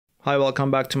Hi, welcome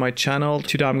back to my channel.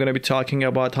 Today I'm going to be talking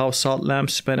about how salt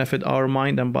lamps benefit our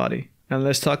mind and body. And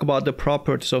let's talk about the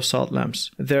properties of salt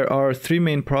lamps. There are three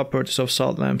main properties of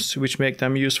salt lamps which make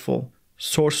them useful.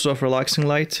 Sources of relaxing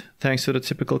light, thanks to the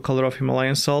typical color of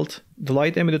Himalayan salt. The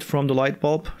light emitted from the light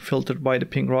bulb, filtered by the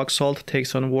pink rock salt,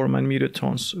 takes on warm and muted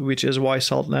tones, which is why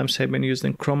salt lamps have been used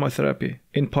in chromotherapy.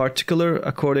 In particular,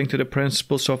 according to the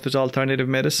principles of this alternative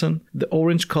medicine, the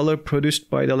orange color produced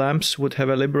by the lamps would have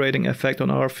a liberating effect on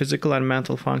our physical and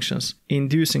mental functions,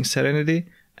 inducing serenity,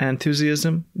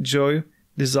 enthusiasm, joy,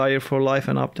 desire for life,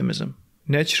 and optimism.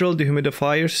 Natural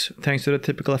dehumidifiers, thanks to the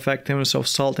typical effectiveness of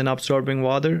salt in absorbing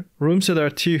water. Rooms that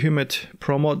are too humid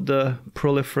promote the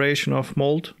proliferation of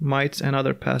mold, mites, and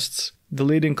other pests, the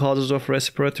leading causes of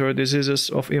respiratory diseases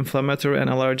of inflammatory and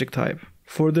allergic type.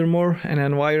 Furthermore, an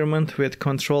environment with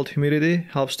controlled humidity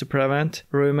helps to prevent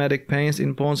rheumatic pains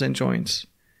in bones and joints.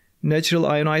 Natural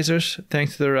ionizers,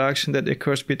 thanks to the reaction that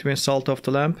occurs between salt of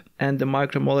the lamp and the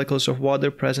micromolecules of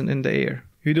water present in the air.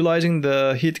 Utilizing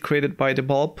the heat created by the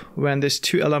bulb, when these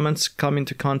two elements come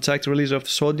into contact, release of the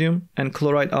sodium and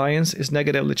chloride ions is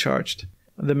negatively charged.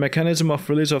 The mechanism of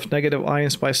release of negative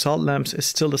ions by salt lamps is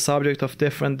still the subject of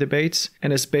different debates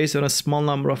and is based on a small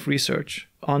number of research.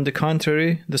 On the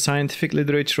contrary, the scientific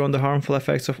literature on the harmful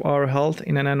effects of our health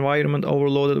in an environment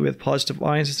overloaded with positive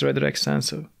ions is rather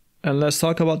extensive. And let's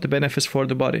talk about the benefits for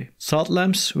the body. Salt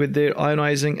lamps, with their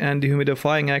ionizing and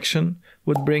dehumidifying action,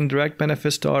 would bring direct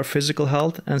benefits to our physical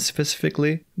health, and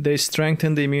specifically, they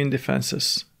strengthen the immune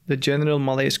defenses. The general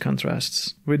malaise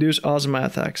contrasts, reduce asthma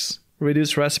attacks,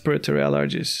 reduce respiratory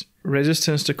allergies,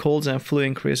 resistance to colds and flu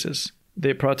increases.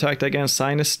 They protect against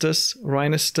sinusitis,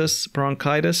 rhinitis,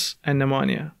 bronchitis, and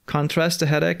pneumonia, contrast the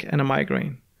headache and a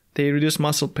migraine. They reduce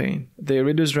muscle pain. They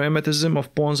reduce rheumatism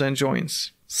of bones and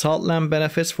joints. Salt lamp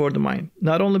benefits for the mind.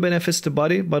 Not only benefits the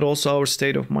body, but also our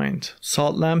state of mind.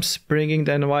 Salt lamps bringing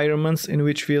the environments in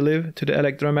which we live to the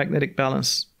electromagnetic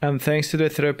balance. And thanks to the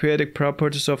therapeutic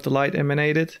properties of the light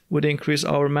emanated, would increase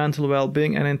our mental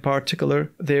well-being, and in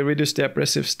particular, they reduce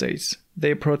depressive states.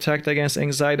 They protect against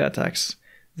anxiety attacks.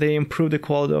 They improve the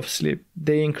quality of sleep.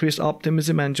 They increase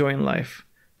optimism and joy in life.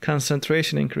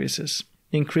 Concentration increases.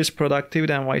 Increase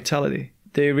productivity and vitality.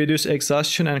 They reduce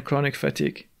exhaustion and chronic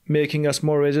fatigue, making us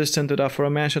more resistant to the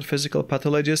aforementioned physical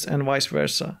pathologies and vice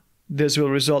versa. This will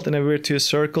result in a virtuous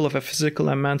circle of a physical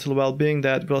and mental well-being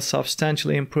that will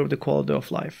substantially improve the quality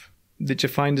of life. Did you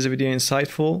find this video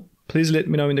insightful? Please let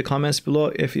me know in the comments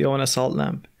below if you own a salt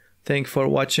lamp. Thank you for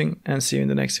watching and see you in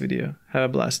the next video. Have a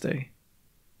blessed day.